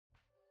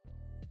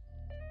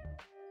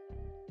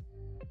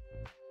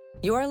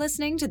You're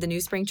listening to the New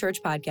Spring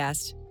Church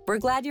podcast. We're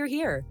glad you're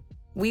here.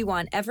 We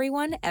want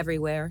everyone,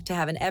 everywhere to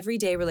have an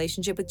everyday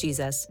relationship with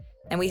Jesus,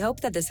 and we hope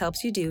that this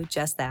helps you do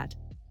just that.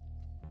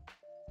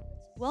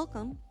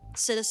 Welcome,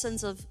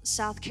 citizens of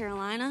South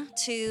Carolina,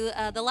 to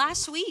the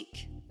last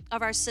week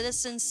of our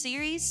Citizen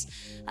series.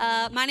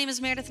 My name is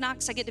Meredith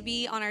Knox. I get to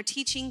be on our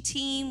teaching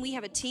team. We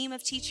have a team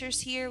of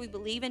teachers here. We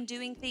believe in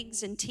doing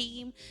things in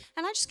team,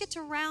 and I just get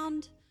to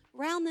round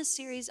this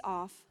series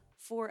off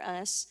for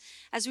us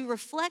as we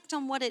reflect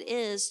on what it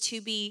is to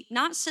be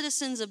not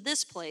citizens of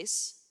this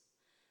place,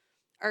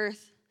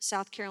 Earth,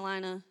 South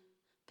Carolina,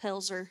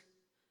 Pelzer,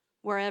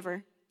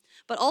 wherever,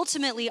 but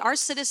ultimately our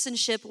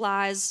citizenship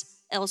lies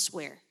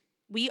elsewhere.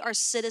 We are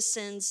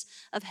citizens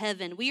of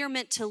heaven. We are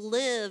meant to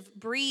live,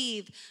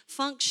 breathe,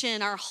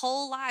 function our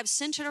whole lives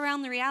centered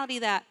around the reality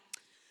that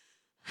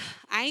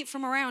I ain't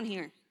from around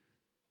here.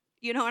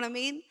 You know what I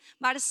mean?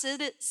 My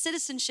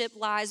citizenship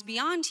lies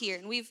beyond here.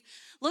 And we've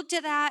looked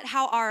at that,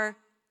 how our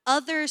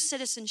other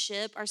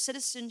citizenship, our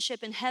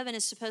citizenship in heaven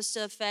is supposed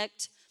to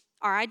affect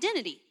our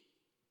identity,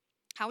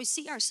 how we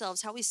see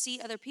ourselves, how we see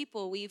other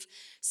people. We've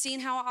seen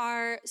how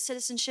our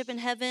citizenship in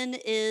heaven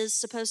is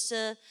supposed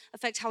to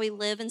affect how we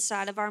live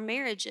inside of our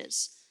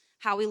marriages,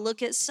 how we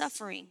look at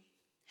suffering,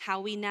 how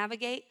we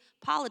navigate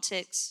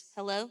politics,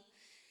 hello,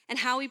 and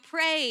how we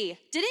pray.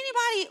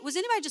 Was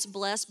anybody just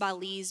blessed by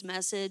Lee's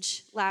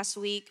message last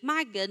week?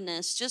 My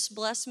goodness, just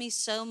blessed me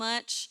so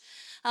much.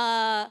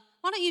 Why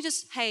don't you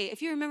just, hey,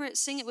 if you remember it,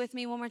 sing it with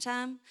me one more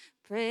time.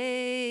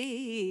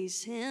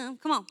 Praise him.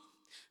 Come on.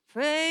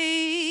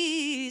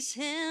 Praise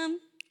him.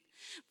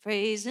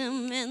 Praise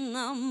him in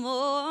the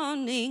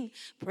morning.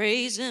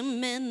 Praise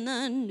him in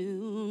the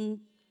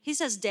noon. He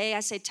says day, I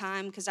say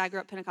time because I grew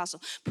up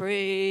Pentecostal.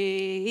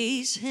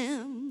 Praise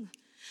him.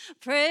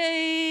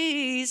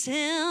 Praise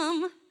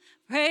him.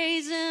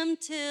 Praise him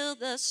till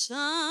the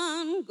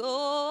sun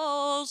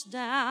goes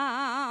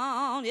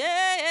down.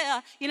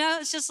 Yeah. You know,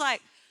 it's just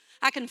like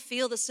I can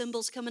feel the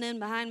cymbals coming in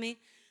behind me.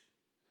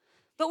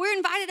 But we're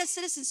invited as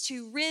citizens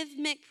to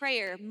rhythmic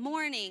prayer,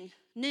 morning,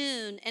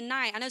 noon, and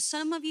night. I know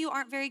some of you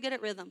aren't very good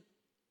at rhythm.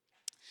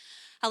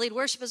 I lead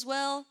worship as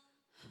well.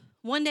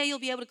 One day you'll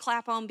be able to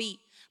clap on beat,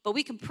 but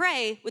we can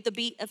pray with the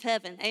beat of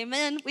heaven.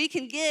 Amen. We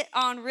can get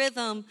on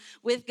rhythm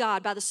with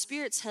God. By the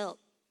Spirit's help,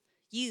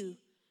 you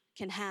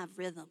can have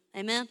rhythm.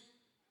 Amen.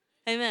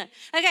 Amen.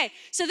 Okay,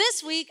 so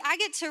this week I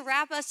get to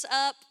wrap us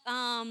up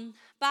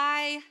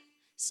by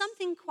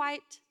something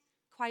quite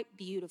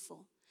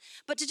beautiful.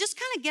 But to just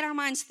kind of get our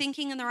minds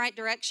thinking in the right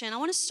direction, I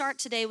want to start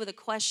today with a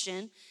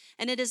question,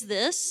 and it is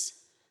this: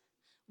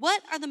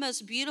 what are the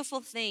most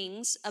beautiful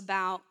things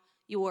about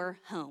your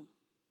home?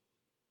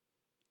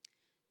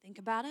 Think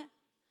about it.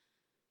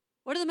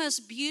 What are the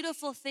most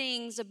beautiful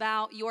things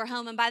about your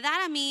home? And by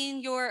that I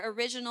mean your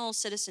original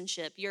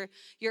citizenship, your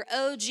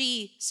OG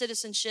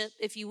citizenship,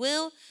 if you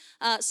will.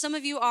 Some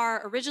of you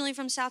are originally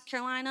from South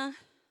Carolina.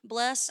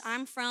 Bless,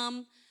 I'm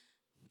from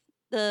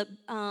the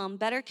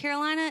better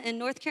Carolina in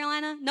North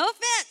Carolina. No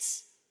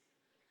offense.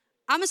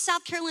 I'm a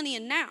South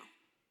Carolinian now,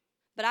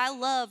 but I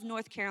love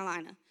North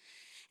Carolina.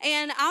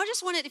 And I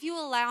just wanted, if you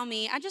will allow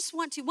me,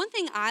 one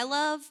thing I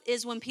love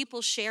is when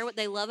people share what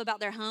they love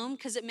about their home,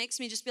 because it makes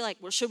me just be like,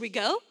 well, should we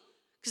go?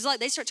 Because like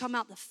they start talking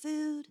about the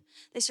food,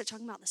 they start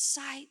talking about the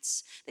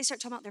sights, they start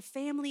talking about their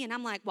family, and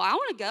I'm like, well, I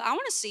want to go, I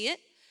want to see it.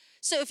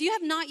 So if you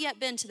have not yet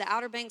been to the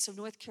Outer Banks of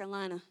North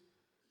Carolina,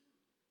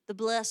 the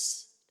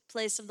blessed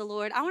place of the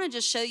Lord, I want to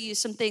just show you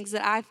some things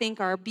that I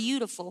think are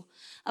beautiful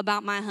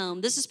about my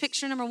home. This is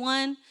picture number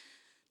one.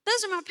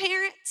 Those are my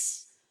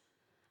parents.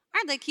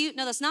 Aren't they cute?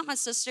 No, that's not my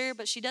sister,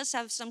 but she does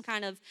have some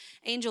kind of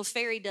angel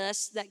fairy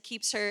dust that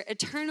keeps her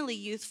eternally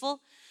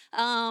youthful.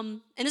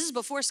 And this is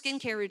before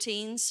skincare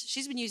routines.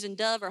 She's been using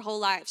Dove her whole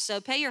life. So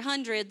pay your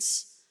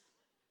hundreds.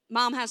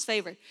 Mom has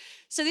favor.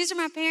 So these are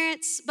my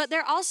parents, but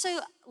they're also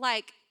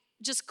like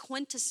just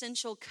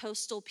quintessential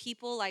coastal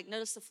people. Like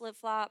notice the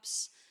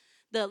flip-flops,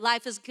 the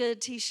Life is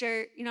Good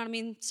t-shirt. You know what I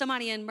mean?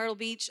 Somebody in Myrtle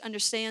Beach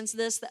understands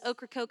this. The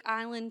Ocracoke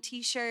Island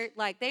t-shirt.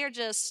 Like they are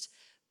just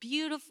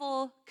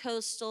beautiful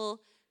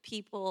coastal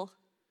people,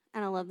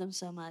 and I love them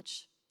so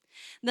much.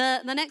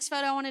 The next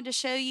photo I wanted to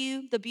show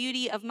you the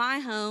beauty of my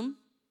home.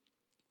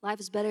 Life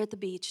is better at the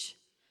beach.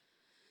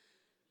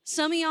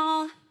 Some of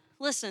y'all,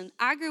 listen,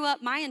 I grew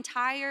up, my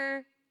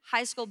entire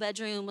high school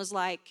bedroom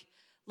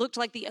looked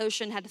like the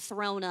ocean had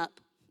thrown up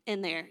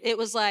in there. It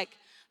was like,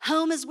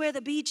 home is where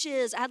the beach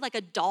is. I had like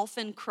a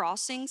dolphin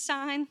crossing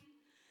sign.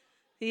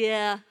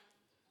 Yeah.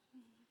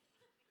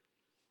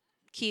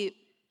 Cute.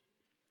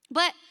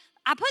 But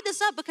I put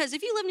this up because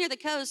if you live near the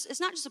coast,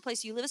 it's not just a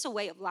place you live, it's a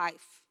way of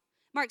life.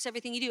 Marks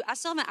everything you do. I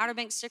still have an Outer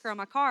Banks sticker on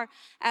my car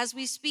as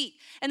we speak.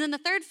 And then the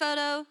third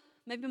photo,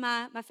 maybe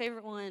my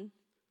favorite one.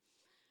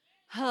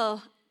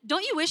 Oh,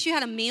 don't you wish you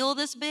had a meal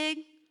this big?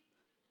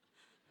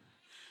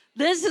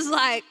 This is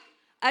like,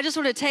 I just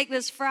want to take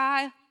this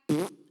fry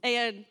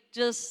and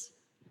just,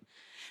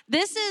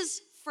 this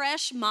is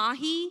fresh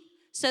mahi.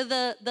 So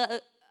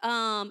the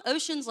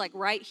ocean's like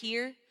right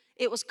here.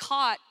 It was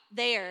caught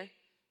there,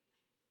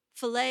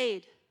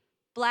 filleted,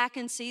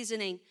 blackened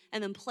seasoning,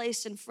 and then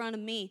placed in front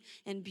of me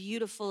in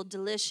beautiful,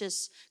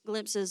 delicious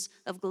glimpses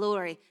of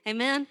glory.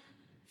 Amen?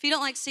 If you don't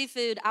like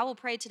seafood, I will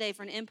pray today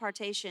for an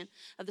impartation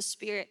of the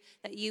Spirit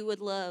that you would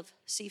love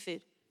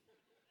seafood.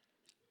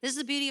 This is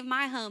the beauty of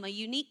my home, a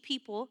unique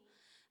people,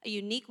 a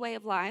unique way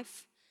of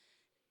life,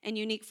 and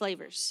unique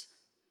flavors.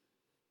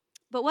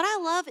 But what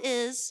I love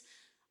is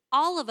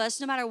all of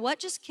us, no matter what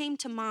just came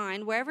to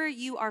mind, wherever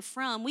you are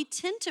from, we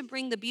tend to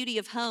bring the beauty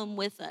of home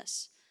with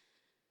us.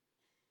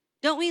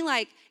 Don't we?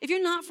 Like, if you're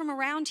not from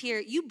around here,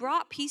 you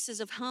brought pieces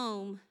of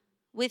home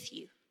with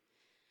you.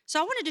 So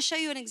I wanted to show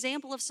you an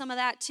example of some of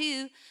that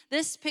too.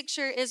 This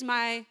picture is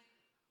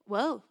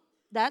whoa,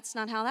 that's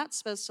not how that's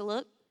supposed to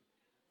look.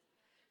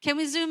 Can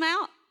we zoom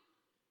out?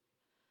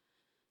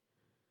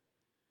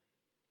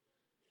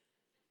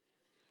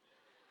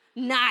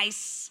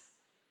 Nice.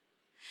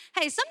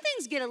 Hey, some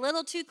things get a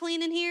little too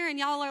clean in here, and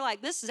y'all are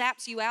like, this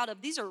zaps you out of,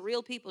 these are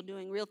real people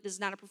doing real, this is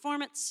not a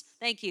performance.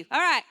 Thank you. All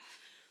right.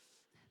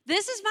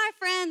 This is my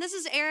friend. This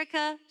is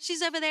Erica.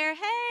 She's over there.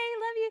 Hey,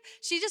 love you.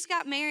 She just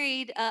got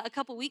married a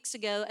couple weeks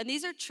ago, and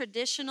these are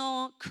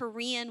traditional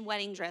Korean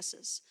wedding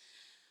dresses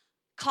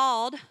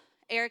called,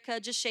 Erica,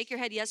 just shake your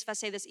head yes if I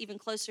say this even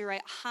closer,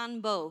 right?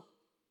 Hanbok.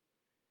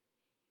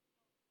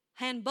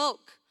 Hanbok.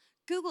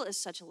 Google is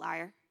such a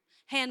liar.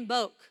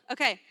 Hanbok.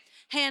 Okay,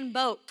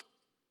 hanbok.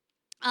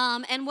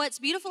 And what's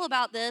beautiful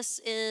about this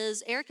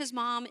is Erica's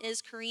mom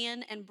is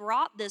Korean and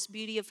brought this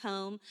beauty of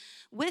home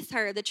with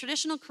her. The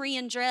traditional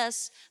Korean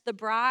dress, the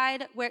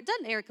bride,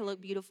 doesn't Erica look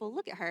beautiful?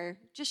 Look at her,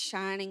 just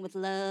shining with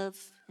love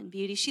and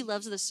beauty. She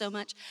loves this so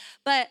much.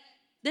 But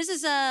this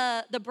is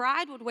the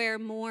bride would wear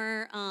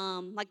more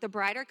like the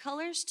brighter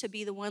colors to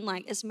be the one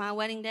like, it's my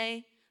wedding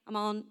day, I'm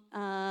on,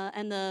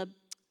 and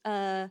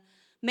the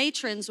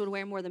matrons would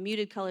wear more the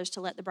muted colors to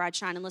let the bride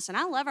shine. And listen,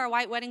 I love our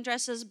white wedding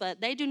dresses,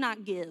 but they do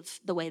not give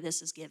the way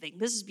this is giving.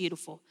 This is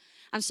beautiful.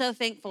 I'm so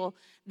thankful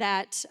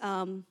that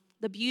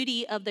the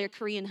beauty of their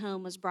Korean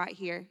home was brought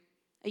here.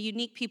 A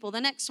unique people. The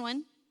next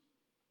one,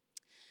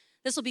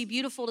 this will be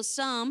beautiful to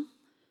some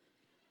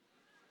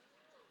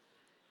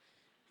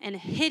and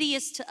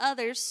hideous to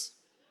others.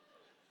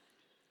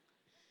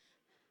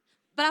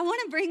 But I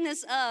want to bring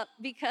this up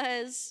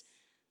because,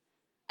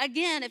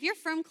 again, if you're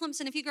from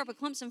Clemson, if you grew up a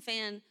Clemson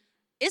fan,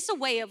 it's a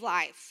way of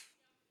life.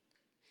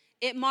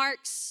 It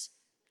marks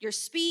your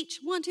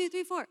speech, 1, 2,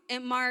 3, 4.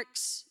 It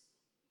marks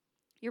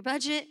your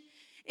budget.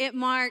 It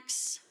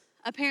marks,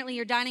 apparently,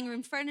 your dining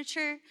room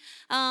furniture.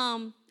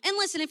 And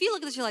listen, if you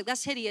look at this, you're like,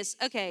 that's hideous.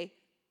 Okay,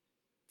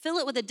 fill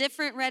it with a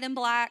different red and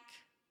black,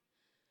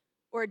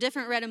 or a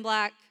different red and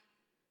black,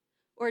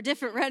 or a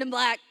different red and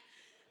black.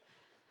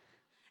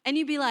 And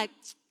you'd be like,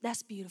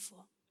 that's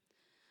beautiful.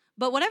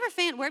 But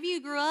wherever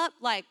you grew up,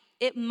 like,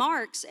 it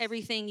marks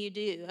everything you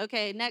do.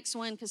 Okay, next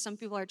one, because some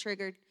people are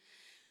triggered.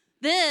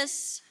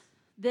 This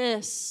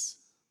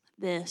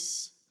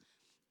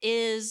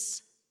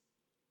is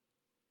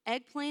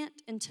eggplant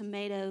and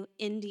tomato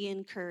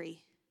Indian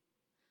curry.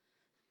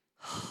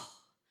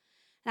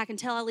 And I can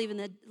tell I live in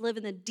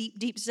the deep,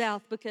 deep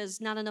South because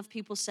not enough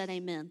people said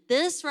amen.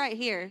 This right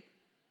here.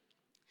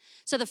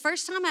 So the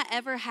first time I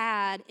ever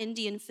had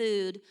Indian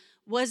food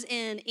was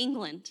in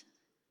England,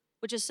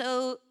 which is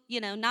so,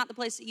 not the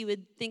place that you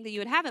would think that you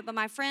would have it. But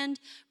my friend,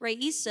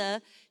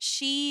 Raisa,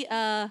 she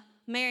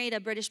married a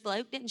British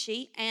bloke, didn't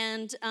she?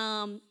 And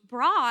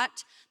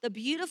brought the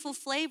beautiful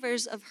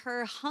flavors of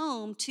her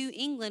home to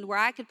England where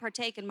I could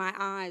partake and my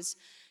eyes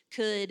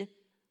could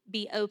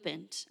be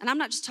opened. And I'm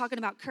not just talking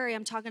about curry.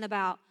 I'm talking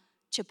about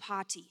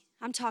chapati.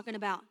 I'm talking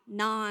about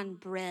naan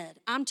bread.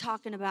 I'm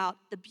talking about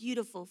the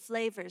beautiful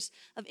flavors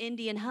of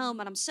Indian home.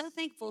 And I'm so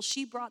thankful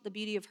she brought the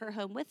beauty of her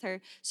home with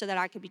her so that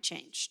I could be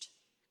changed.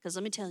 Because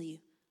let me tell you,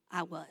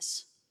 I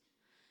was.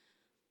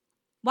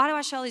 Why do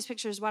I show all these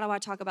pictures? Why do I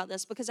talk about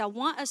this? Because I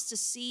want us to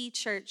see,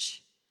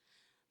 church,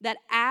 that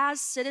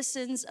as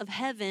citizens of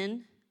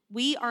heaven,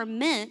 we are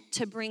meant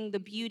to bring the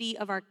beauty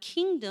of our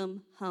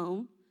kingdom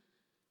home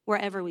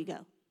wherever we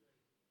go.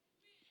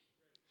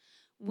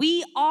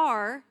 We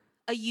are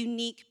a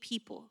unique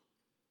people.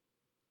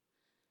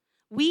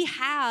 We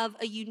have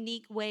a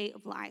unique way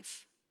of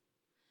life.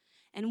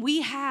 And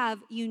we have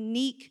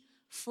unique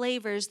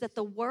flavors that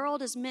the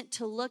world is meant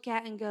to look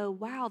at and go,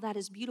 wow, that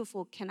is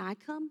beautiful. Can I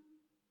come?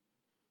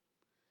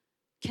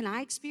 Can I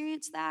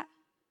experience that?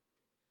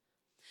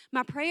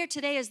 My prayer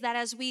today is that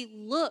as we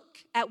look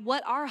at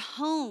what our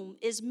home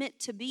is meant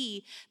to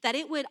be, that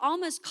it would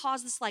almost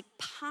cause this like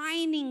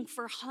pining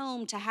for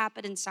home to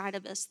happen inside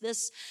of us.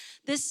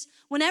 This,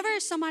 whenever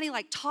somebody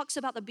like talks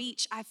about the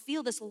beach, I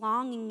feel this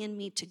longing in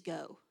me to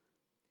go.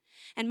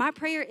 And my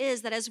prayer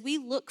is that as we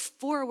look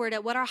forward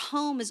at what our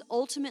home is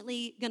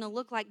ultimately going to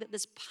look like, that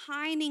this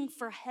pining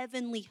for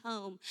heavenly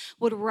home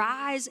would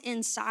rise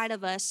inside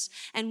of us,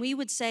 and we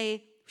would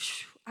say,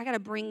 I got to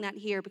bring that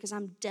here because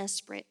I'm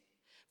desperate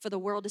for the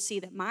world to see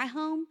that my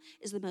home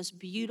is the most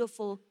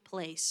beautiful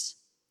place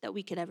that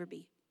we could ever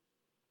be.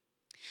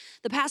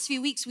 The past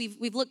few weeks,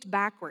 we've looked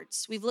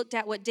backwards. We've looked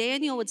at what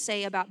Daniel would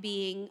say about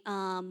being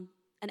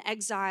an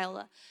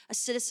exile, a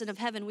citizen of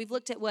heaven. We've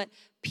looked at what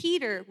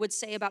Peter would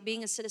say about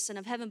being a citizen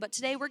of heaven, but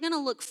today we're going to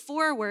look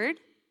forward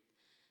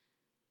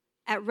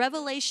at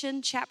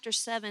Revelation chapter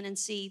 7 and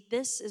see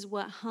this is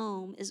what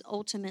home is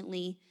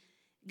ultimately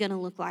going to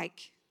look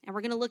like. And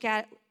we're going to look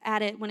at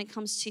it when it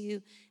comes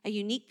to a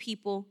unique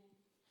people,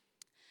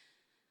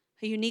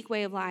 a unique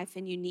way of life,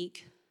 and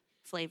unique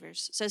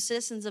flavors. So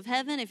citizens of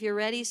heaven, if you're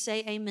ready,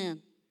 say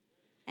amen.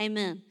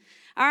 Amen.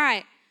 All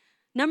right.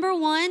 Number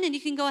one, and you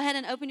can go ahead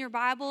and open your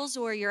Bibles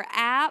or your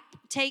app,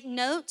 take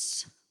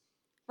notes.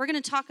 We're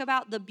going to talk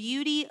about the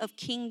beauty of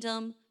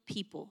kingdom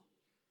people.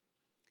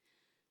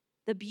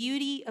 The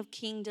beauty of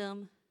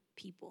kingdom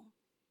people.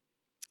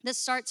 This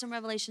starts in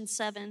Revelation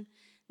 7,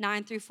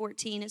 9 through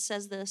 14. It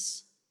says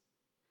this.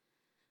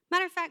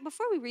 Matter of fact,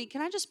 before we read,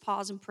 can I just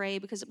pause and pray?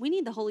 Because we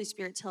need the Holy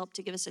Spirit's help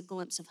to give us a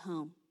glimpse of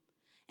home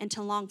and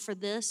to long for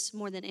this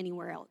more than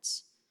anywhere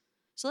else.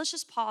 So let's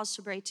just pause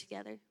to pray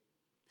together.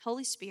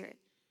 Holy Spirit,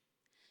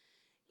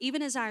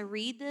 even as I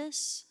read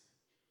this,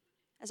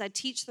 as I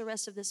teach the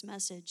rest of this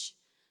message,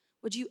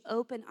 would you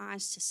open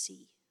eyes to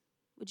see?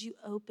 Would you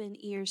open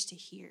ears to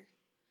hear?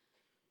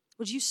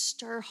 Would you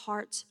stir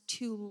hearts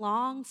to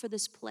long for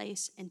this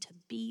place and to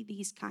be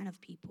these kind of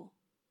people?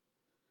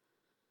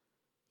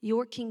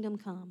 Your kingdom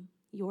come,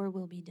 your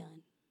will be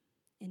done.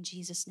 In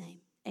Jesus' name,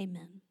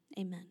 amen,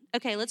 amen.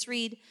 Okay, let's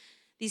read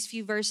these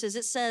few verses.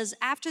 It says,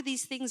 after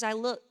these things I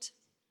looked,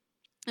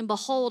 and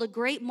behold, a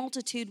great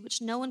multitude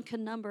which no one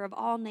could number of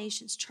all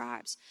nations,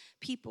 tribes,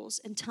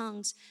 peoples, and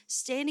tongues,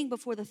 standing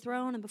before the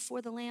throne and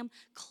before the Lamb,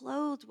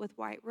 clothed with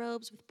white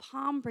robes, with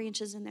palm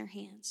branches in their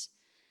hands,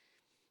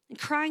 and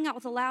crying out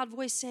with a loud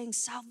voice, saying,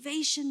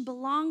 salvation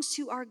belongs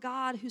to our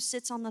God who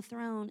sits on the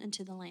throne and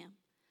to the Lamb.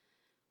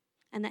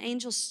 And the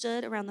angels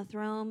stood around the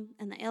throne,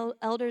 and the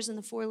elders and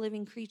the four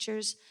living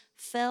creatures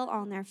fell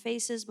on their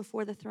faces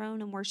before the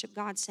throne and worshiped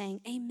God, saying,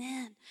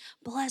 amen.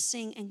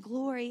 Blessing and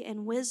glory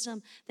and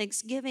wisdom,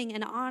 thanksgiving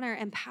and honor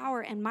and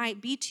power and might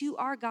be to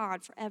our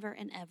God forever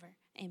and ever.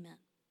 Amen.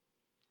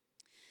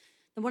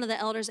 Then one of the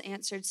elders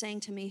answered, saying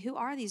to me, who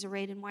are these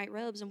arrayed in white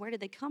robes, and where did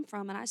they come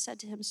from? And I said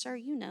to him, sir,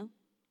 you know.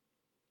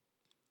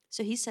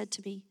 So he said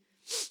to me,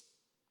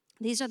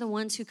 these are the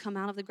ones who come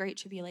out of the great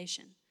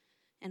tribulation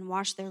and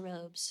washed their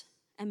robes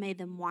and made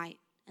them white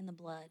in the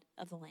blood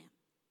of the Lamb.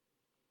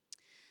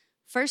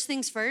 First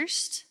things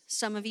first,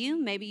 some of you,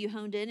 maybe you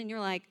honed in and you're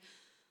like,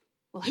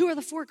 well, who are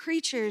the four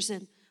creatures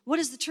and what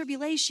is the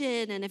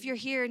tribulation? And if you're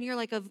here and you're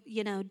like of,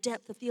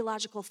 depth of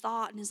theological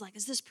thought and is like,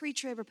 is this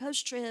pre-trib or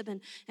post-trib?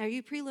 And are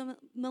you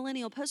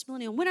pre-millennial,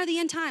 post-millennial? When are the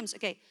end times?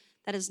 Okay,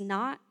 that is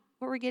not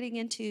what we're getting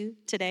into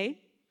today.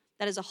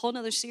 That is a whole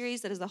nother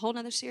series. That is a whole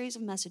nother series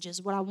of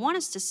messages. What I want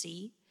us to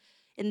see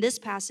in this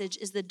passage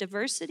is the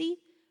diversity,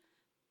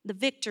 the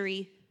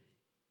victory,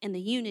 and the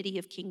unity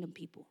of kingdom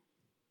people.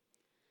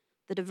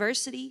 The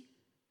diversity,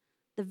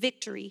 the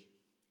victory,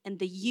 and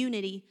the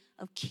unity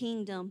of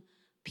kingdom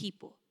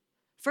people.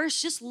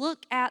 First, just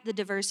look at the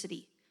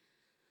diversity.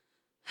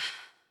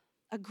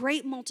 A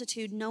great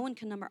multitude, no one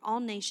can number, all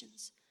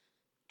nations,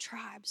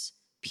 tribes,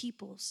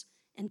 peoples,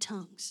 and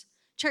tongues.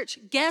 Church,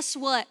 guess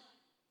what?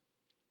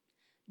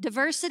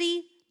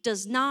 Diversity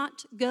does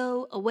not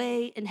go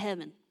away in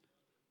heaven.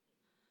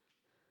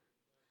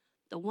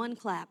 The one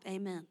clap,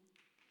 amen.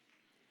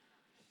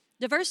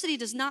 Diversity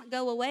does not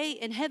go away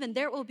in heaven.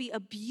 There will be a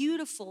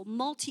beautiful,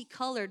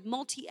 multicolored,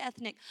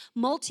 multi-ethnic,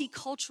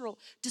 multicultural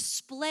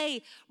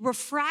display,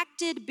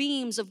 refracted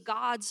beams of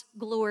God's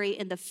glory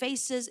in the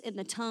faces, in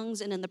the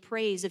tongues, and in the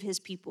praise of his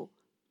people.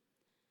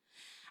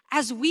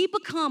 As we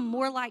become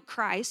more like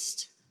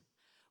Christ,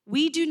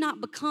 we do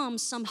not become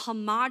some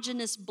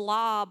homogeneous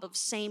blob of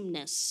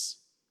sameness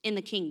in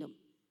the kingdom,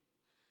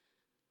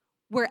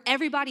 where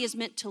everybody is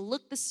meant to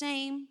look the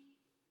same,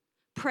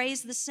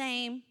 praise the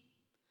same,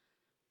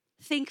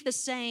 think the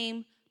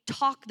same,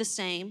 talk the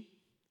same.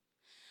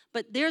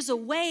 But there's a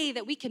way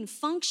that we can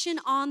function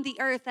on the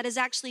earth that is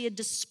actually a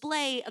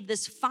display of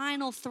this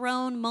final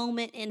throne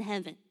moment in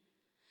heaven.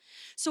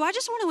 So I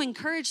just want to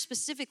encourage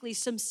specifically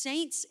some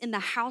saints in the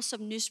house of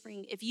New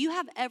Spring. If you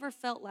have ever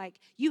felt like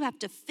you have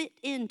to fit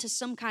into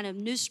some kind of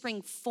New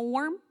Spring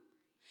form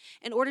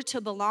in order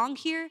to belong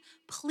here,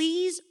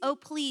 please, oh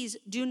please,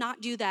 do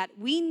not do that.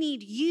 We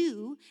need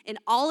you in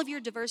all of your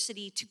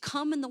diversity to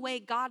come in the way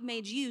God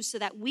made you so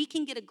that we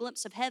can get a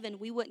glimpse of heaven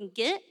we wouldn't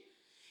get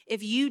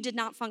if you did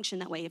not function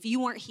that way, if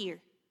you weren't here.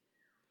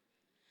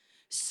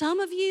 Some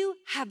of you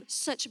have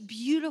such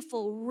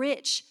beautiful,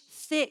 rich,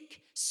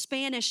 thick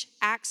Spanish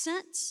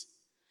accents.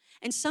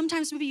 And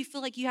sometimes maybe you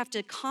feel like you have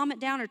to calm it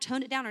down or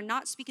tone it down or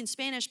not speak in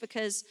Spanish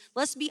because,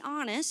 let's be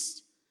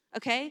honest,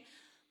 okay?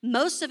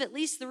 Most of at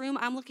least the room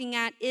I'm looking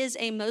at is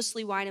a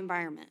mostly white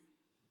environment.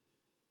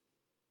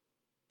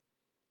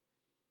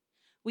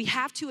 We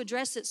have to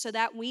address it so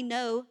that we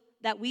know,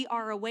 that we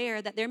are aware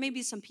that there may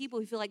be some people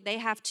who feel like they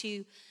have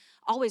to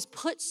always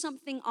put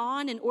something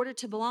on in order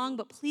to belong,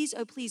 but please,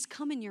 oh please,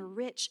 come in your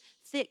rich,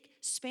 thick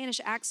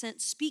Spanish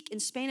accent, speak in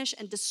Spanish,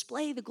 and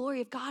display the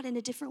glory of God in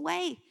a different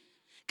way,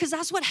 because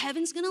that's what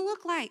heaven's gonna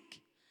look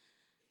like.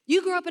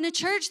 You grew up in a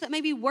church that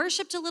maybe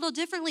worshiped a little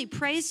differently,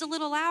 praised a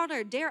little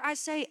louder, dare I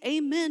say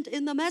amen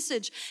in the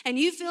message. And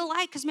you feel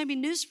like, because maybe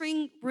New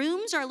Spring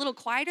rooms are a little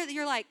quieter, that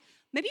you're like,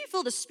 maybe you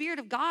feel the Spirit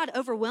of God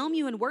overwhelm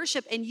you in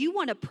worship and you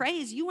want to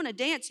praise, you want to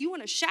dance, you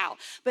want to shout,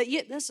 but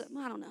yet this,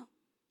 I don't know.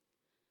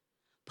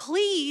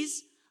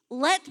 Please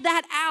let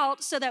that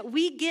out so that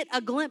we get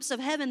a glimpse of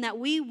heaven that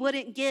we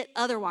wouldn't get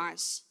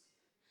otherwise.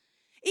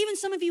 Even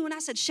some of you, when I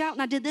said shout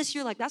and I did this,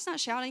 you're like, that's not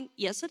shouting.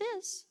 Yes, it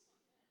is.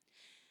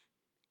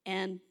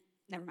 And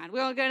never mind, we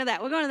won't go into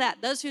that. We're going to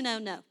that. Those who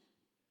know.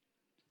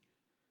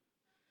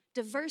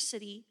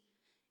 Diversity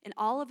in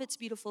all of its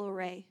beautiful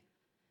array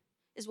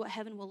is what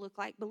heaven will look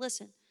like. But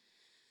listen,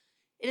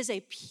 it is a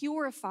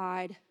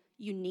purified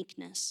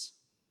uniqueness.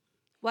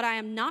 What I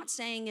am not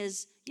saying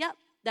is, yep,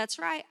 that's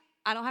right.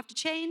 I don't have to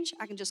change.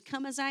 I can just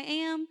come as I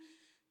am.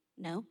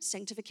 No,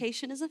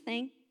 sanctification is a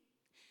thing.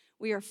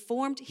 We are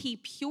formed. He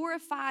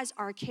purifies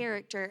our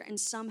character and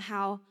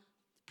somehow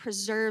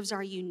preserves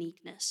our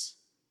uniqueness.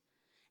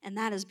 And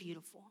that is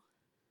beautiful.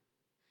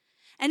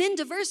 And in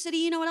diversity,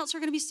 you know what else we're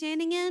going to be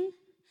standing in?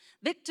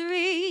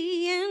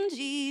 Victory in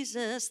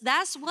Jesus.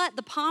 That's what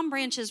the palm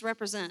branches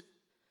represent.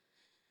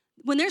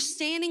 When they're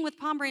standing with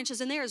palm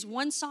branches and there is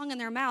one song in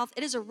their mouth,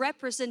 it is a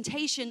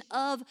representation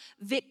of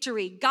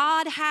victory.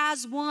 God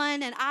has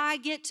won and I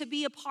get to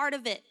be a part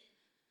of it.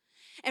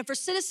 And for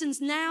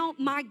citizens now,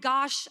 my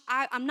gosh,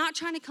 I'm not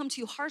trying to come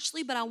too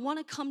harshly, but I want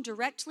to come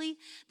directly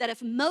that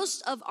if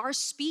most of our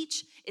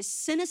speech is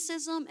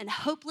cynicism and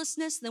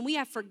hopelessness, then we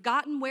have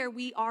forgotten where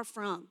we are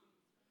from.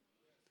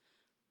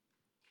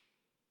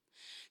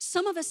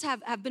 Some of us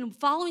have been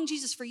following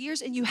Jesus for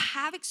years, and you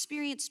have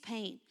experienced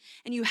pain,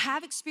 and you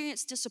have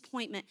experienced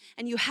disappointment,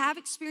 and you have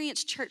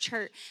experienced church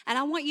hurt. And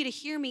I want you to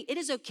hear me. It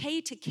is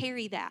okay to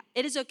carry that.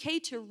 It is okay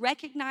to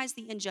recognize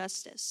the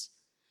injustice.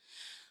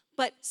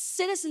 But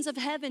citizens of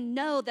heaven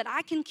know that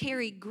I can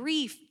carry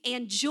grief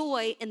and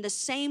joy in the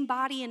same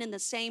body and in the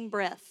same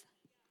breath.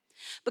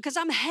 Because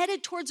I'm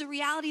headed towards a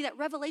reality that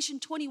Revelation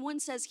 21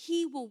 says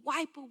he will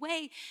wipe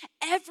away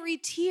every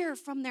tear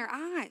from their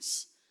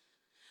eyes.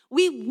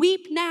 We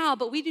weep now,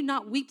 but we do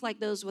not weep like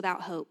those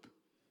without hope.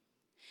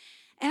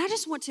 And I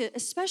just want to,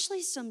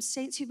 especially some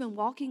saints who've been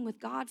walking with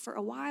God for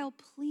a while,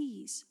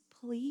 please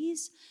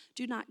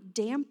do not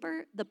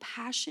damper the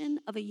passion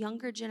of a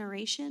younger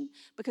generation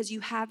because you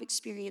have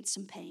experienced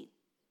some pain.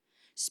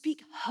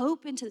 Speak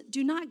hope into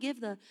do not give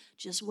the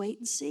just wait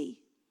and see.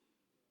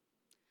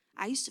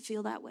 I used to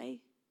feel that way.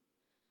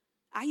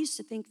 I used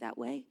to think that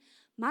way.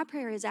 My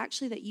prayer is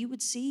actually that you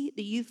would see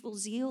the youthful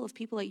zeal of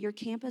people at your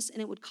campus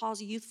and it would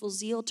cause youthful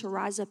zeal to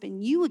rise up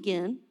in you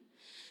again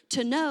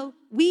to know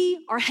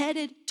we are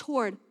headed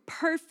toward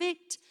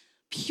perfect,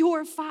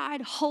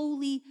 purified,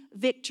 holy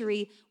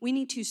victory. We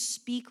need to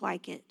speak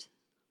like it.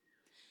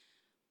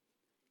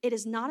 It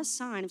is not a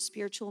sign of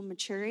spiritual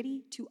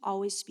maturity to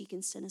always speak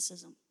in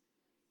cynicism.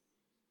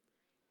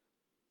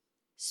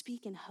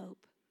 Speak in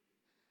hope.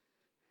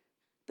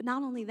 But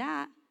not only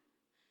that,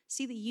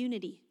 see the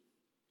unity.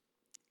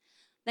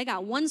 They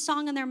got one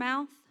song in their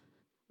mouth,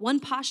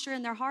 one posture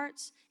in their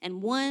hearts,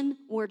 and one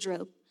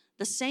wardrobe.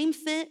 The same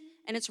fit,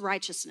 and it's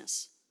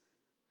righteousness.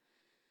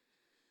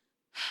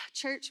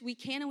 Church, we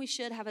can and we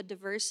should have a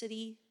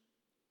diversity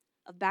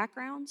of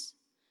backgrounds.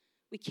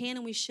 We can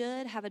and we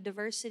should have a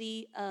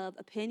diversity of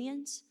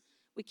opinions.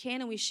 We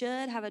can and we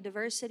should have a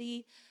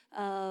diversity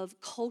of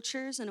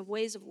cultures and of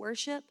ways of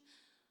worship.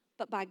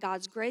 But by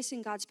God's grace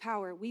and God's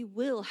power, we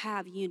will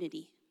have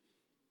unity.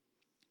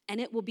 And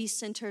it will be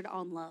centered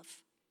on love.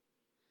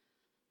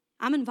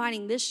 I'm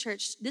inviting this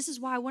church. This is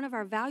why one of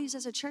our values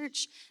as a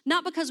church,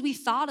 not because we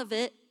thought of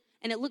it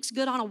and it looks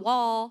good on a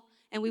wall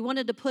and we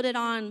wanted to put it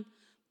on,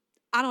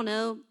 I don't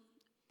know,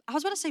 I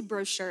was about to say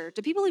brochure.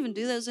 Do people even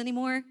do those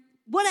anymore?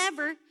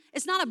 Whatever.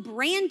 It's not a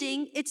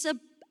branding. It's an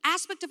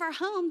aspect of our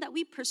home that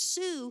we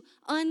pursue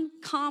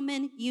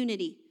uncommon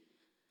unity.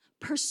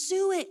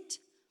 Pursue it.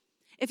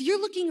 If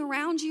you're looking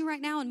around you right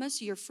now and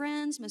most of your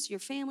friends, most of your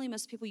family,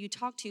 most of the people you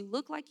talk to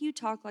look like you,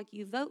 talk like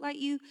you, vote like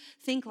you,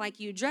 think like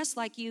you, dress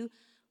like you,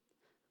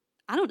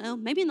 I don't know,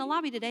 maybe in the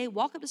lobby today,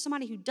 walk up to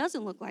somebody who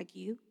doesn't look like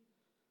you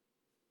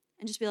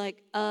and just be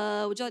like,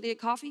 would you like to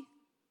get coffee?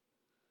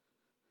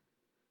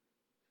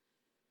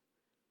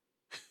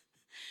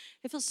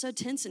 It feels so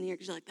tense in here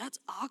because you're like, that's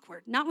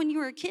awkward. Not when you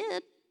were a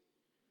kid.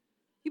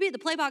 You'd be at the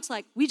play box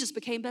like, we just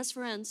became best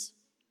friends.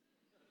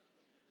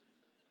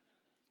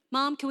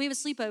 Mom, can we have a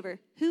sleepover?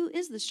 Who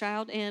is this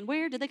child and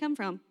where did they come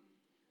from?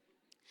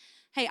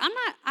 Hey,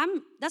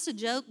 that's a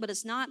joke, but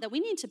it's not, that we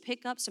need to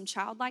pick up some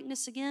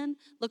childlikeness again,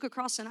 look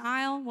across an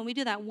aisle when we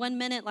do that 1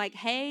 minute like,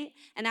 hey,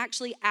 and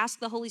actually ask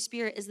the Holy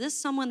Spirit, is this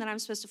someone that I'm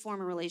supposed to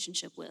form a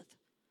relationship with?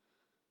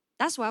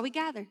 That's why we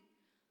gather,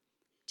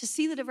 to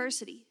see the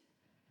diversity,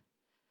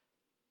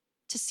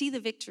 to see the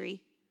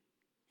victory,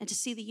 and to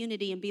see the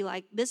unity and be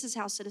like, this is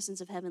how citizens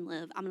of heaven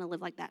live. I'm going to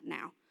live like that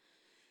now.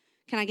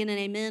 Can I get an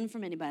amen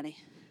from anybody?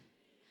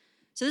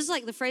 So this is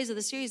like the phrase of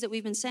the series that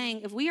we've been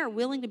saying. If we are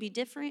willing to be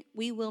different,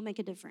 we will make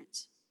a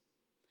difference.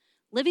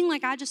 Living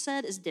like I just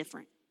said is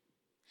different.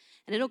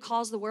 And it'll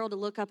cause the world to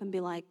look up and be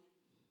like,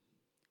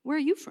 where are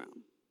you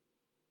from?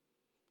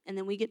 And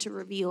then we get to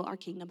reveal our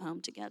kingdom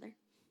home together.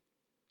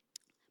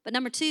 But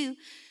number two,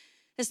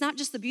 it's not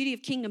just the beauty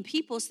of kingdom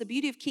people, it's the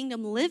beauty of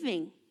kingdom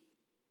living.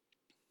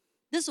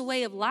 This is a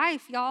way of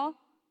life, y'all.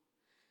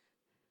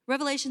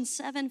 Revelation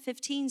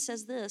 7:15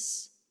 says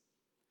this,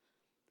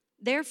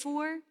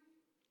 therefore,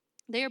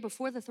 they are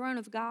before the throne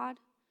of God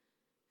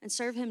and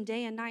serve him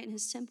day and night in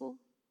his temple,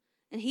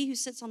 and he who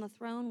sits on the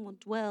throne will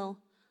dwell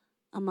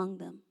among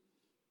them.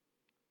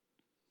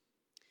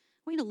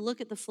 I want you to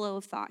look at the flow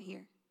of thought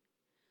here.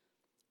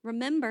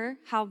 Remember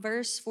how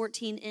verse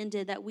 14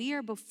 ended, that we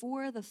are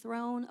before the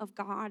throne of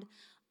God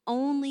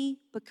only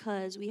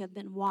because we have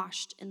been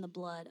washed in the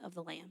blood of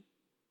the Lamb.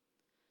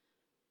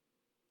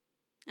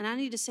 And I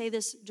need to say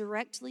this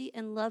directly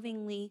and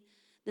lovingly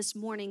this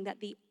morning, that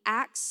the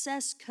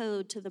access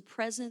code to the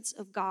presence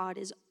of God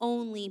is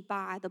only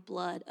by the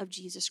blood of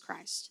Jesus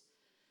Christ.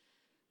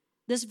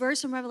 This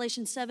verse in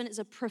Revelation 7 is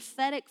a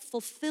prophetic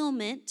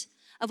fulfillment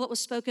of what was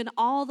spoken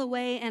all the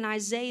way in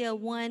Isaiah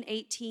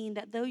 1:18,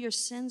 that though your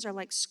sins are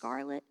like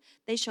scarlet,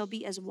 they shall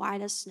be as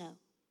white as snow.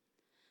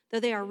 Though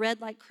they are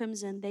red like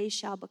crimson, they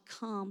shall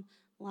become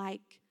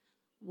like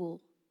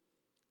wool.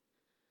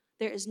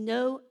 There is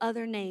no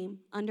other name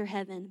under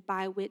heaven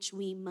by which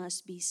we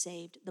must be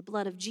saved. The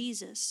blood of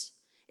Jesus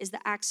is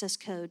the access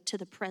code to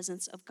the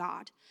presence of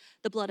God.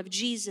 The blood of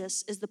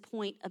Jesus is the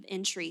point of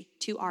entry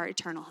to our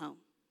eternal home.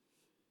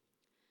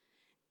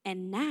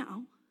 And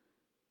now,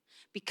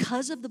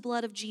 because of the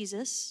blood of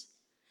Jesus,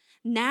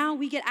 now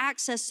we get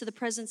access to the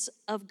presence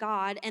of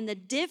God. And the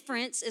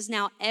difference is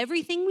now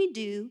everything we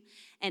do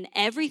and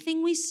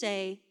everything we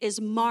say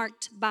is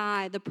marked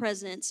by the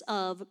presence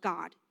of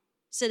God,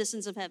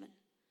 citizens of heaven.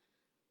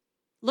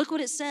 Look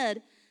what it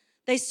said.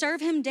 They serve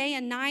him day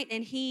and night,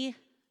 and he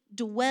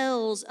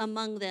dwells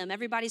among them.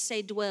 Everybody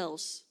say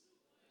dwells.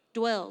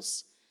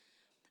 Dwells.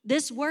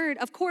 This word,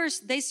 of course,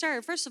 they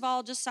serve. First of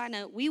all, just side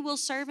note, we will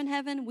serve in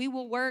heaven, we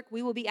will work,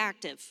 we will be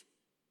active.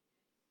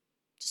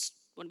 Just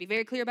want to be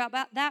very clear about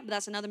that, but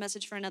that's another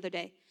message for another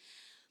day.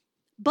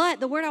 But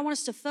the word I want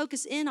us to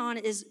focus in on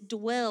is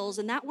dwells,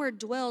 and that word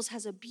dwells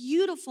has a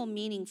beautiful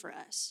meaning for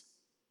us.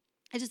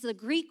 It is the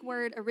Greek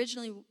word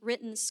originally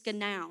written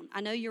skanoun. I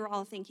know you're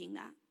all thinking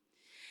that.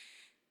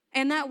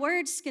 And that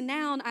word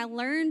skanoun, I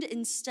learned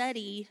in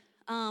study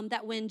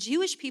that when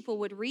Jewish people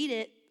would read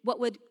it, what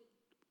would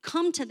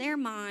come to their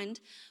mind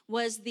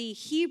was the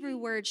Hebrew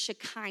word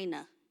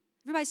Shekinah.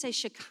 Everybody say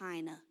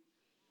Shekinah.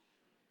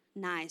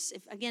 Nice.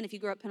 If you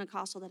grew up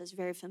Pentecostal, that is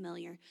very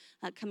familiar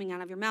coming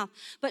out of your mouth.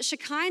 But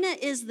Shekinah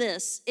is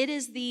this. It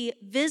is the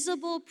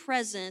visible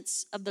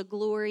presence of the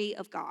glory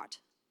of God.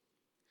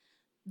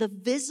 The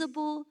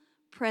visible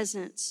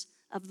presence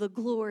of the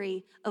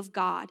glory of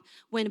God.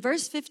 When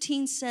verse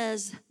 15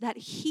 says that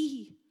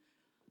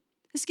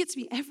this gets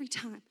me every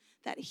time,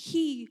 that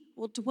he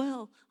will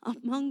dwell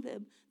among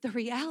them, the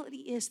reality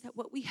is that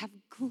what we have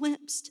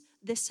glimpsed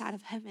this side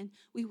of heaven,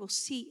 we will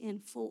see in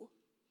full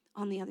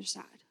on the other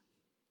side.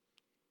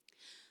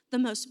 The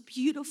most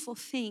beautiful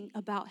thing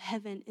about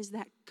heaven is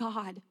that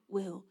God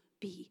will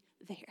be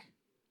there.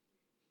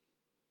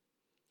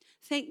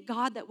 Thank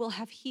God that we'll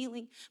have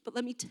healing. But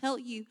let me tell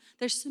you,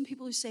 there's some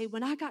people who say,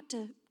 when I got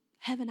to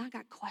heaven, I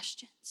got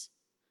questions.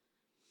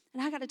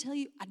 And I got to tell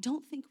you, I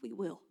don't think we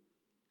will.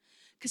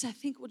 Because I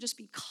think we'll just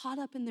be caught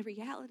up in the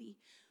reality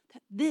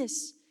that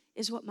this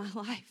is what my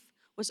life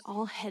was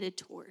all headed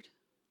toward.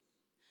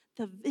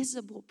 The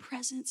visible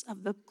presence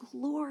of the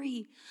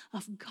glory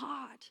of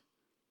God.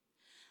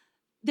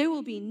 There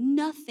will be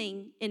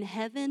nothing in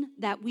heaven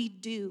that we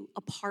do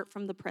apart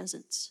from the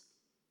presence.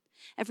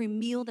 Every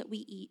meal that we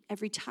eat,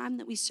 every time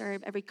that we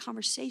serve, every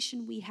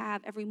conversation we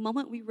have, every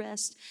moment we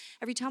rest,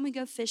 every time we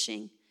go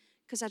fishing,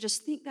 because I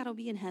just think that'll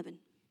be in heaven.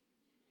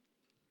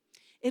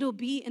 It'll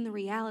be in the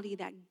reality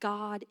that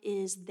God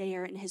is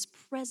there and his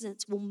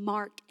presence will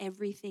mark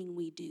everything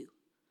we do.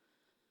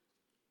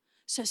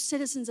 So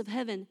citizens of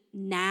heaven,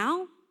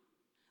 now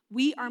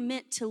we are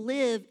meant to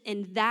live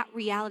in that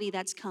reality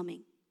that's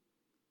coming.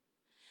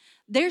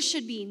 There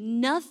should be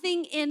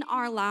nothing in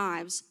our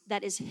lives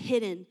that is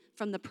hidden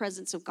from the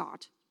presence of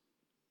God.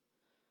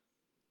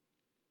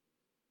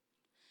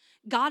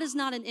 God is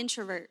not an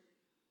introvert.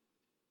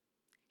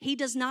 He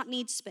does not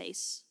need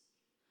space.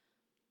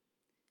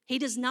 He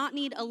does not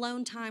need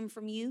alone time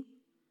from you.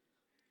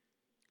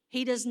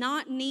 He does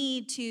not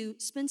need to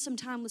spend some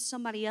time with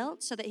somebody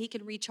else so that he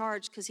can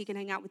recharge because he can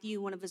hang out with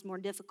you, one of his more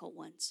difficult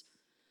ones.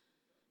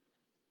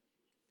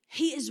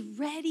 He is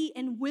ready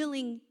and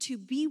willing to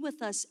be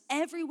with us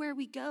everywhere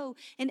we go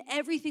and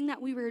everything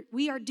that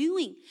we are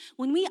doing.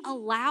 When we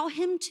allow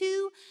him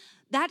to,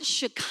 that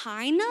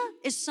Shekinah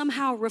is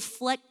somehow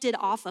reflected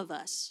off of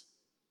us.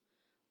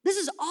 This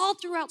is all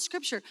throughout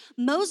Scripture.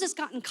 Moses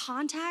got in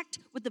contact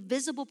with the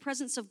visible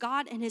presence of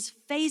God and his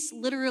face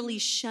literally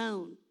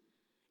shone.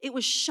 It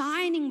was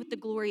shining with the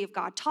glory of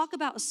God. Talk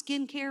about a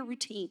skincare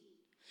routine.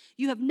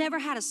 You have never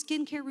had a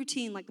skincare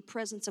routine like the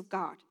presence of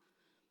God.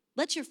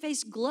 Let your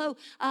face glow.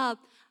 I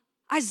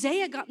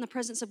Isaiah got in the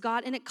presence of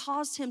God and it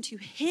caused him to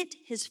hit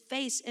his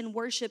face in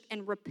worship,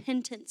 and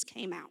repentance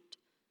came out.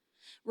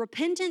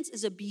 Repentance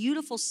is a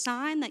beautiful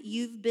sign that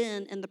you've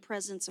been in the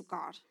presence of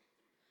God.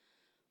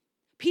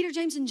 Peter,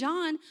 James, and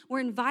John were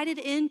invited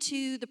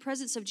into the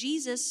presence of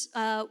Jesus,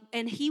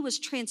 and he was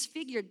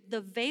transfigured.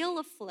 The veil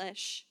of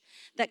flesh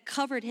that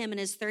covered him in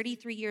his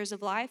 33 years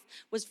of life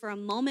was for a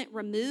moment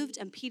removed,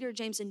 and Peter,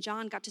 James, and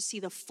John got to see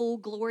the full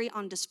glory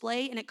on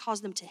display, and it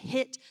caused them to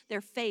hit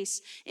their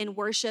face in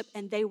worship,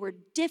 and they were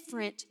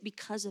different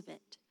because of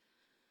it.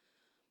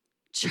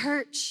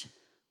 Church,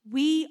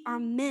 we are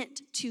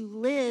meant to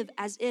live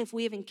as if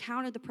we have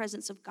encountered the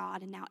presence of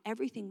God, and now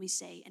everything we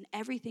say and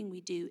everything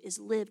we do is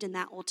lived in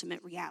that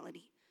ultimate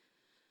reality.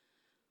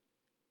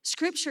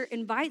 Scripture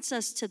invites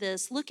us to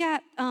this. Look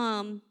at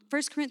 1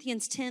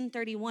 Corinthians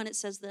 10:31. It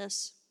says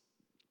this.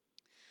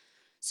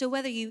 So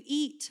whether you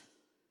eat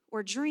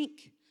or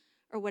drink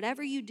or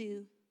whatever you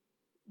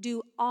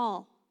do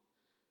all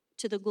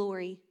to the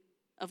glory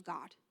of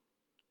God.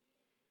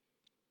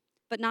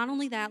 But not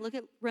only that, look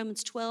at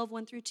Romans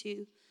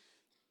 12:1-2.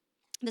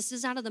 This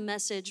is out of the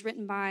Message,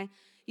 written by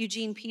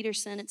Eugene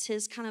Peterson. It's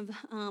his kind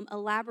of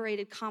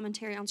elaborated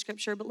commentary on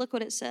Scripture, but look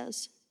what it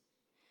says.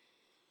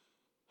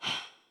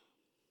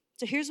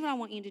 So here's what I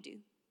want you to do,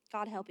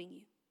 God helping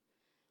you.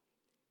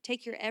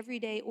 Take your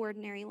everyday,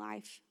 ordinary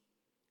life,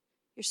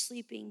 your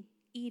sleeping,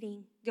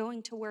 eating,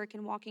 going to work,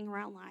 and walking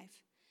around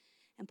life,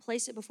 and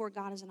place it before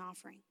God as an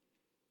offering.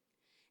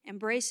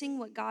 Embracing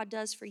what God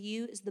does for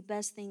you is the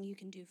best thing you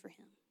can do for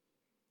him.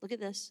 Look at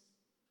this.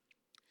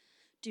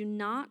 Do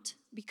not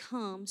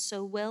become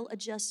so well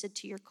adjusted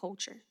to your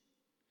culture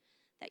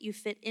that you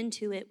fit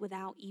into it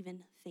without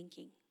even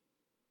thinking.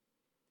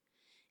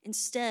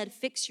 Instead,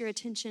 fix your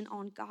attention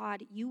on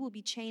God. You will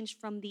be changed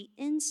from the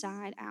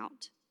inside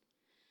out.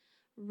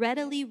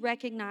 Readily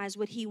recognize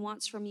what he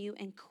wants from you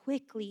and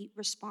quickly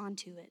respond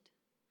to it.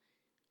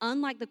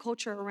 Unlike the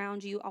culture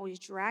around you, always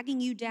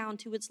dragging you down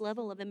to its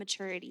level of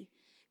immaturity,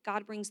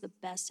 God brings the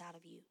best out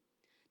of you,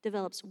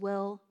 develops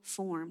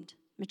well-formed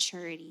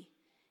maturity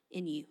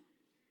in you.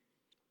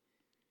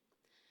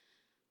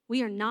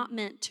 We are not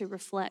meant to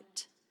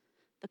reflect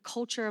the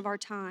culture of our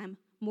time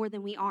more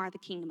than we are the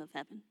kingdom of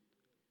heaven.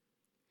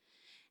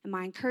 And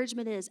my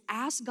encouragement is,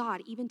 ask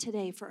God even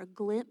today for a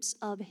glimpse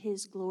of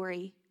his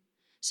glory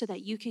so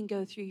that you can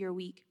go through your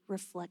week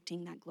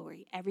reflecting that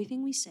glory.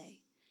 Everything we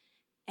say,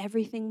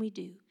 everything we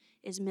do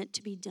is meant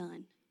to be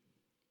done,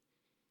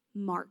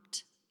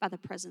 marked by the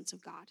presence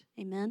of God.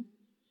 Amen?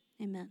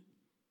 Amen.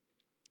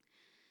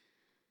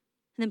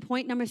 And then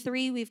point number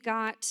 3, we've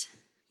got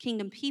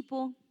kingdom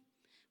people,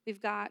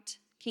 we've got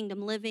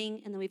kingdom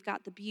living, and then we've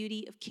got the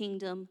beauty of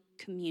kingdom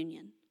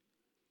communion.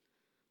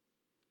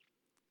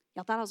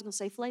 Y'all thought I was going to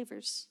say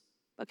flavors,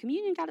 but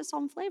communion got its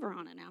own flavor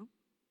on it now.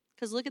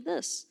 Because look at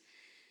this.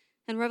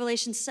 In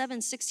Revelation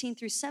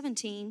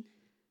 7:16-17,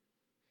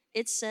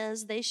 it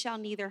says, they shall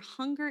neither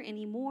hunger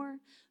anymore,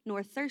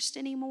 nor thirst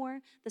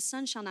anymore. The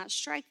sun shall not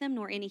strike them,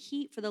 nor any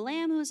heat. For the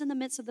Lamb who is in the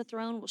midst of the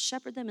throne will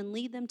shepherd them and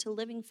lead them to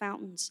living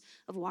fountains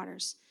of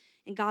waters.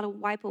 And God will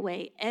wipe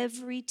away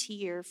every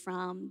tear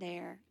from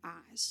their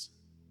eyes.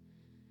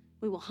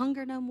 We will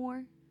hunger no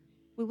more.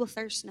 We will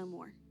thirst no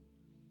more.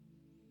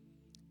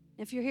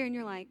 If you're here and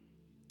you're like,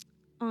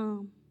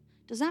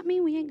 does that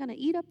mean we ain't going to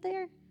eat up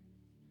there?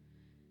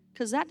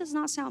 Because that does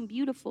not sound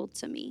beautiful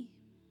to me.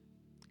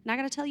 And I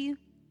got to tell you,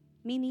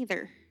 me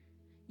neither.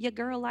 Your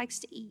girl likes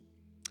to eat.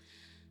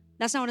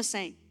 That's not what it's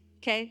saying,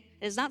 okay?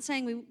 It's not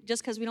saying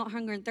just because we don't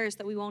hunger and thirst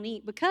that we won't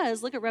eat.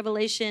 Because look at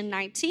Revelation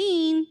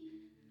 19.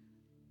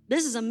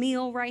 This is a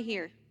meal right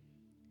here.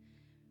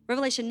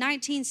 Revelation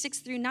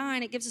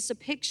 19:6-9, it gives us a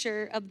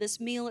picture of this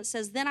meal. It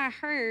says, then I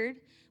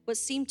heard what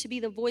seemed to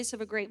be the voice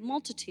of a great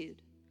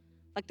multitude,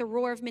 like the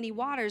roar of many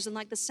waters and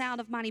like the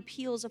sound of mighty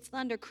peals of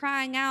thunder,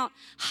 crying out,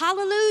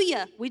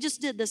 hallelujah. We just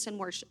did this in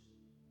worship.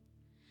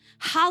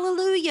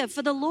 Hallelujah,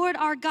 for the Lord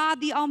our God,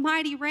 the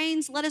Almighty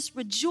reigns. Let us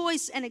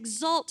rejoice and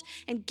exult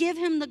and give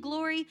him the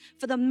glory,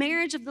 for the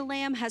marriage of the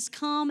Lamb has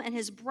come and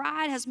his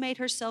bride has made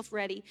herself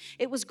ready.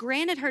 It was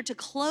granted her to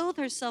clothe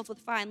herself with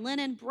fine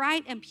linen,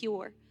 bright and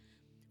pure.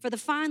 For the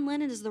fine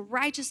linen is the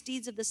righteous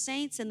deeds of the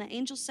saints. And the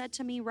angel said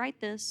to me,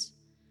 write this,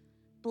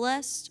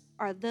 blessed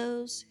are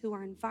those who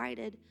are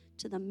invited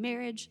to the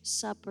marriage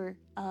supper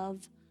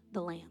of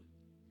the Lamb.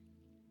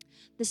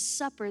 This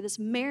supper, this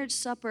marriage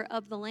supper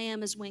of the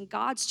Lamb, is when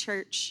God's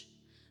church,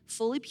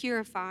 fully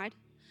purified,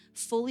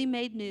 fully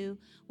made new,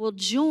 will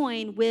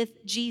join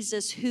with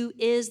Jesus, who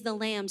is the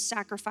Lamb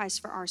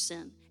sacrificed for our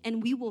sin.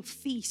 And we will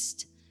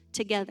feast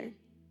together.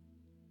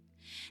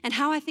 And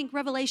how I think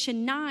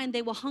Revelation 9,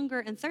 they will hunger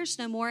and thirst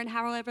no more, and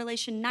how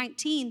Revelation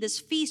 19, this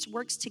feast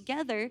works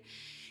together,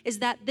 is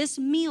that this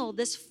meal,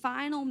 this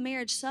final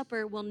marriage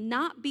supper, will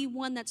not be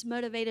one that's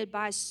motivated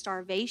by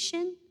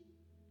starvation,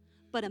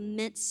 but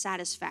immense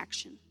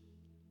satisfaction.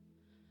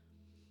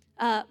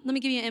 Let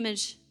me give you an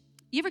image.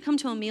 You ever come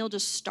to a meal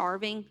just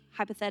starving,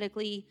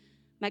 hypothetically,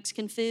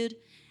 Mexican food,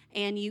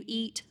 and you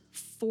eat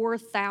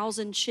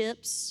 4,000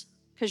 chips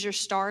because you're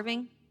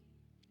starving?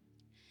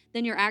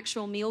 Then your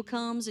actual meal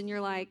comes and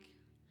you're like,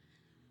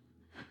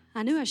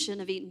 I knew I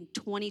shouldn't have eaten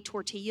 20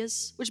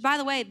 tortillas, which, by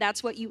the way,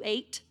 that's what you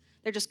ate.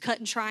 They're just cut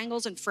in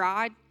triangles and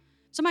fried.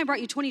 Somebody brought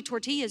you 20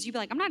 tortillas, you'd be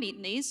like, I'm not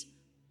eating these.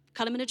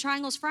 Cut them into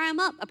triangles, fry them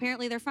up.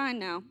 Apparently they're fine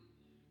now.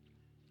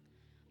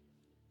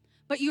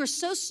 But you were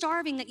so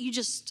starving that you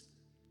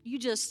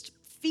just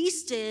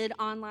feasted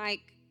on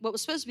like what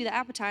was supposed to be the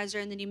appetizer,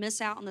 and then you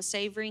miss out on the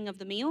savoring of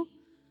the meal.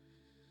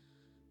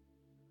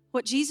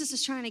 What Jesus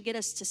is trying to get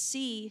us to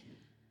see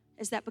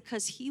is that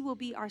because he will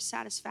be our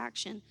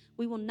satisfaction,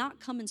 we will not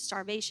come in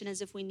starvation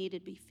as if we needed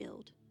to be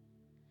filled.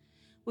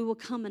 We will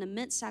come in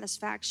immense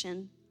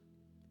satisfaction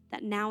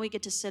that now we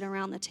get to sit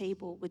around the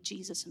table with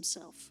Jesus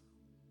himself.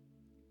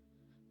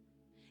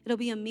 It'll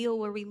be a meal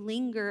where we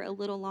linger a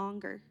little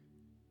longer,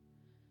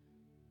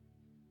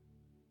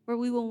 where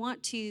we will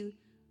want to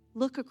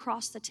look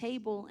across the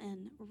table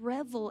and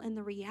revel in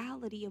the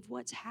reality of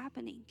what's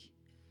happening.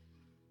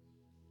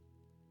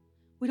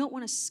 We don't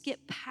want to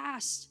skip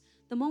past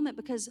the moment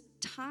because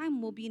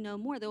time will be no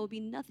more. There will be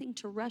nothing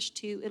to rush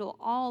to. It'll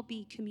all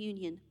be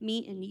communion,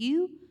 me and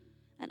you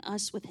and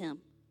us with him.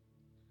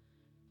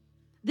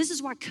 This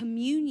is why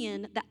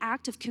communion, the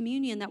act of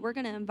communion that we're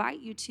going to invite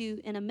you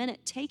to in a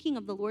minute, taking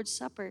of the Lord's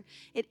Supper,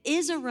 it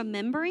is a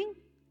remembering,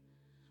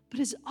 but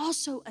it's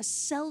also a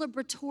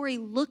celebratory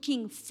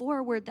looking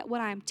forward that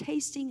what I'm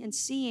tasting and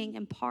seeing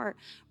in part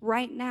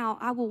right now,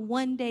 I will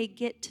one day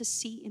get to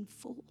see in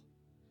full.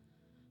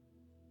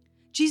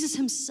 Jesus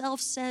himself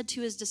said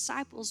to his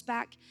disciples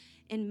back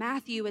in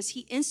Matthew, as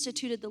he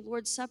instituted the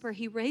Lord's Supper,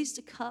 he raised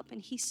a cup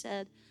and he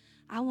said,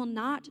 I will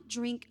not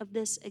drink of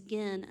this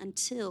again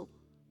until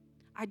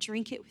I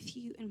drink it with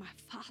you in my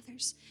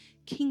Father's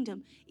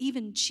kingdom.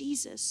 Even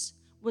Jesus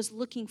was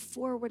looking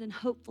forward in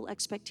hopeful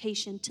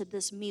expectation to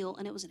this meal,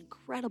 and it was an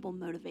incredible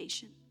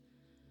motivation.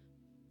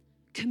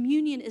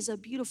 Communion is a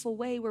beautiful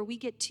way where we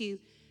get to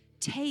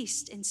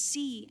taste and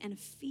see and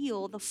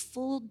feel the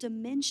full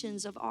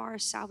dimensions of our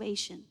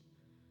salvation.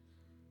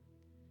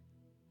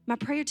 My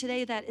prayer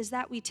today is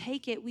that we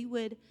take it,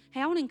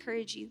 I want to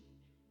encourage you.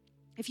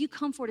 If you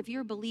come forward, if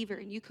you're a believer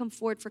and you come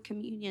forward for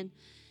communion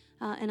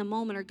in a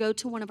moment, or go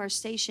to one of our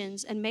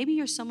stations, and maybe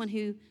you're someone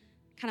who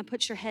kind of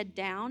puts your head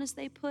down as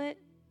they put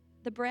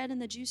the bread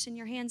and the juice in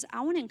your hands,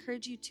 I want to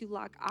encourage you to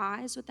lock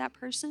eyes with that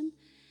person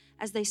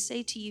as they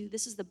say to you,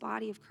 this is the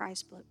body of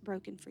Christ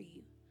broken for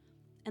you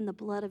and the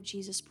blood of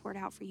Jesus poured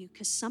out for you,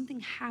 because something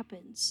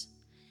happens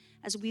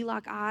as we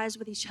lock eyes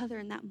with each other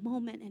in that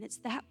moment, and it's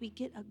that we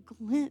get a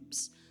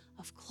glimpse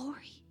of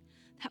glory,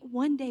 that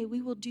one day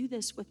we will do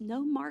this with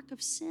no mark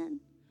of sin,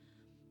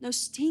 no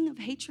sting of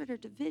hatred or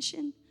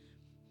division,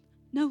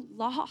 no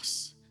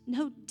loss,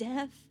 no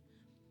death.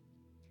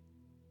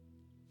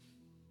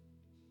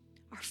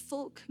 Our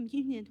full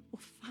communion will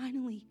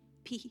finally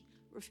be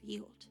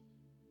revealed.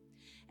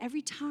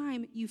 Every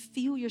time you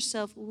feel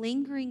yourself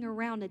lingering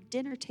around a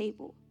dinner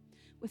table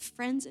with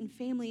friends and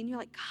family, and you're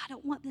like, God, I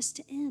don't want this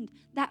to end,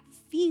 that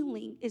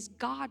feeling is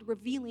God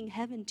revealing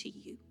heaven to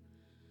you.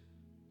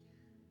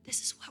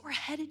 This is what we're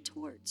headed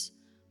towards.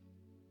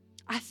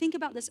 I think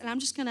about this, and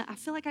I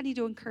feel like I need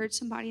to encourage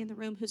somebody in the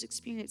room who's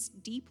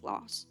experienced deep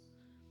loss.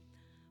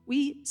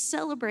 We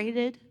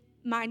celebrated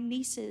my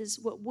niece's,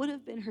 what would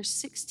have been her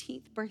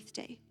 16th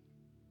birthday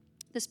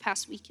this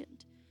past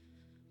weekend.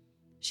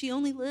 She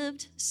only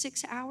lived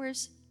 6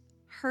 hours.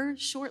 Her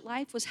short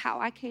life was how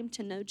I came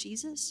to know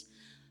Jesus.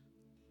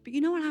 But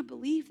you know what? I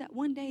believe that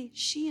one day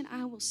she and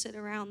I will sit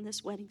around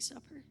this wedding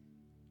supper.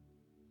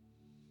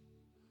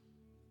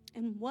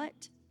 And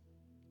what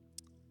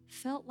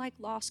felt like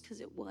loss,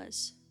 because it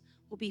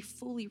will be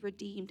fully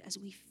redeemed as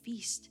we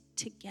feast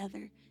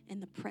together in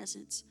the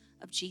presence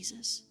of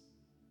Jesus.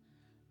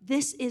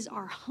 This is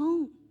our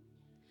home.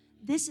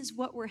 This is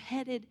what we're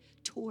headed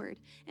toward,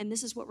 and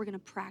this is what we're going to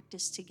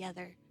practice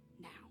together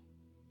now.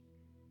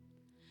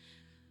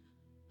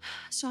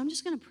 So I'm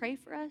just going to pray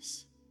for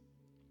us,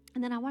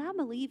 and then what I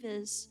believe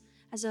is,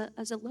 as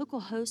a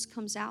local host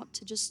comes out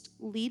to just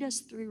lead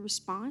us through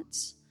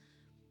response,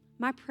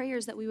 my prayer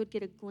is that we would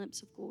get a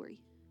glimpse of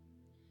glory.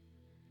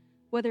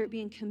 Whether it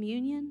be in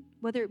communion,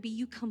 whether it be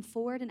you come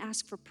forward and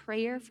ask for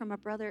prayer from a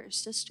brother or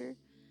sister,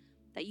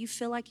 that you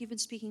feel like you've been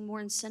speaking more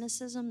in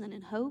cynicism than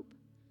in hope,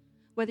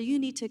 whether you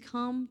need to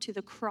come to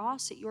the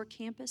cross at your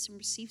campus and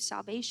receive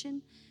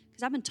salvation,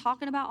 because I've been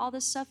talking about all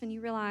this stuff and you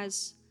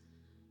realize,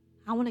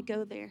 I want to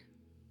go there,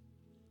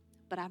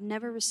 but I've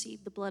never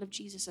received the blood of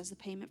Jesus as the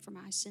payment for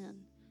my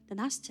sin, then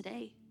that's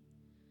today.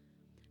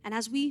 And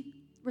as we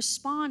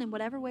respond in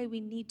whatever way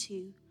we need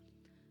to,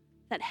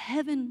 that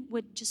heaven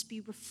would just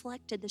be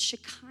reflected, the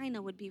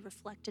Shekinah would be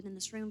reflected in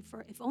this room,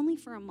 if only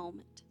for a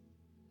moment.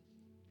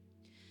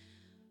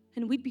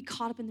 And we'd be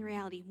caught up in the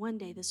reality, one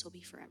day this will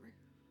be forever.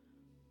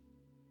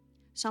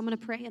 So I'm going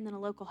to pray, and then a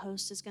local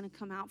host is going to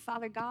come out.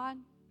 Father God,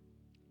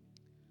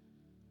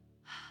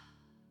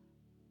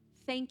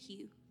 thank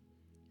you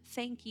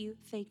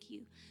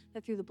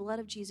that through the blood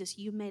of Jesus,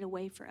 you made a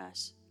way for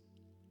us.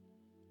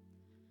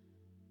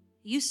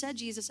 You said,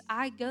 Jesus,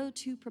 I go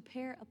to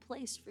prepare a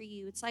place for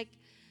you. It's like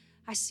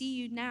I see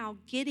you now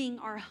getting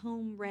our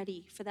home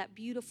ready for that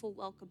beautiful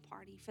welcome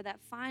party, for that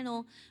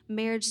final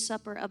marriage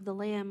supper of the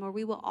Lamb where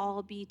we will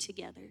all be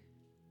together.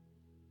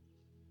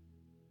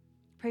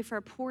 Pray for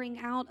a pouring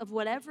out of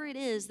whatever it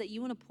is that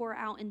you want to pour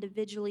out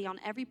individually on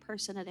every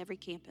person at every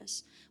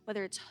campus,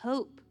 whether it's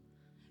hope,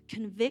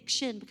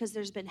 conviction because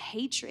there's been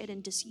hatred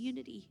and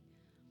disunity,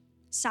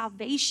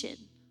 salvation,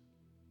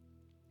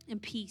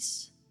 and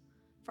peace.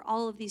 For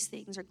all of these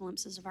things are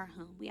glimpses of our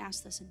home. We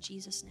ask this in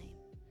Jesus' name.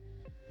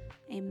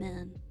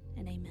 Amen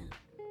and amen.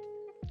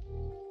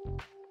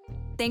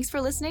 Thanks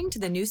for listening to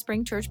the New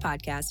Spring Church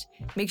podcast.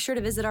 Make sure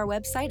to visit our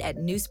website at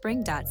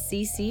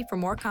newspring.cc for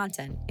more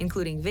content,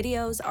 including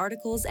videos,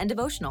 articles, and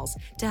devotionals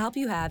to help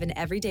you have an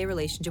everyday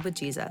relationship with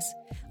Jesus.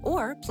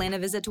 Or plan a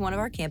visit to one of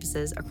our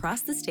campuses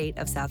across the state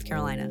of South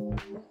Carolina.